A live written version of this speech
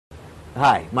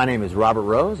Hi, my name is Robert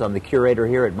Rose. I'm the curator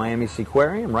here at Miami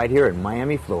Aquarium, right here in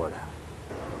Miami, Florida.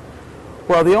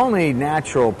 Well, the only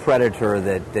natural predator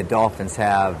that dolphins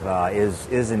have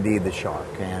is indeed the shark,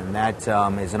 and that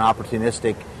is an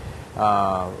opportunistic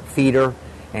feeder.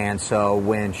 And so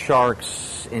when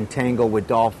sharks entangle with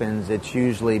dolphins, it's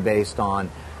usually based on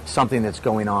something that's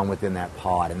going on within that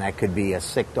pod, and that could be a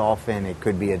sick dolphin, it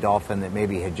could be a dolphin that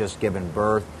maybe had just given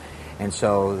birth. And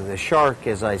so the shark,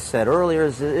 as I said earlier,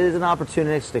 is an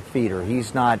opportunistic feeder.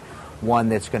 He's not one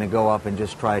that's going to go up and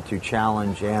just try to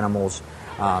challenge animals.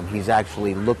 He's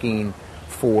actually looking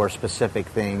for specific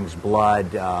things,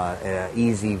 blood,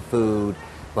 easy food.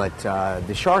 But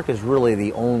the shark is really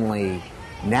the only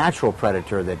natural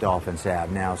predator that dolphins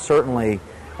have. Now, certainly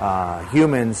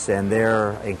humans and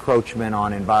their encroachment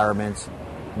on environments,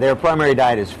 their primary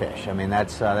diet is fish. I mean,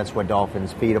 that's what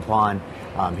dolphins feed upon.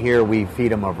 Here we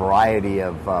feed them a variety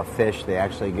of fish. They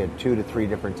actually get 2 to 3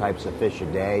 different types of fish a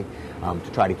day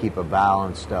to try to keep a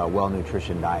balanced,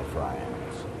 well-nutritioned diet for our animals.